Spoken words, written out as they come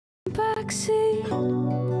succeed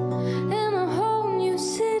in a whole new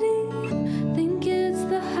city. Think it's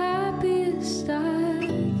the happiest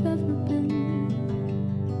I've ever been.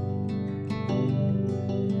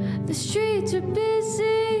 The streets are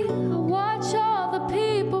busy, I watch all the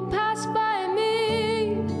people pass by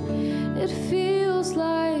me. It feels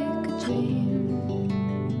like a dream,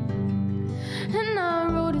 and I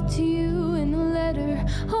wrote it to you in a letter.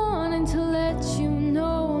 I wanted to let you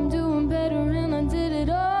know I'm doing better, and I did it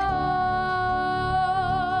all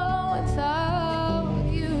without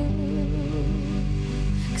you.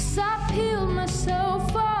 'Cause I peeled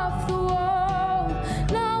myself off the wall,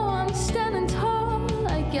 now I'm standing tall.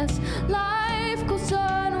 I guess life goes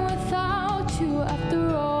on without you after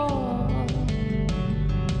all.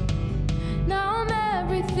 Now I'm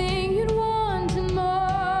everything you'd want and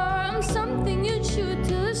more. I'm something you'd shoot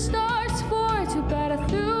to the stars for. Too bad I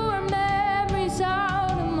threw our memories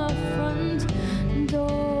out of my front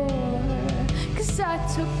door. 'Cause I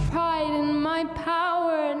took pride in my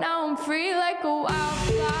power, now I'm free like a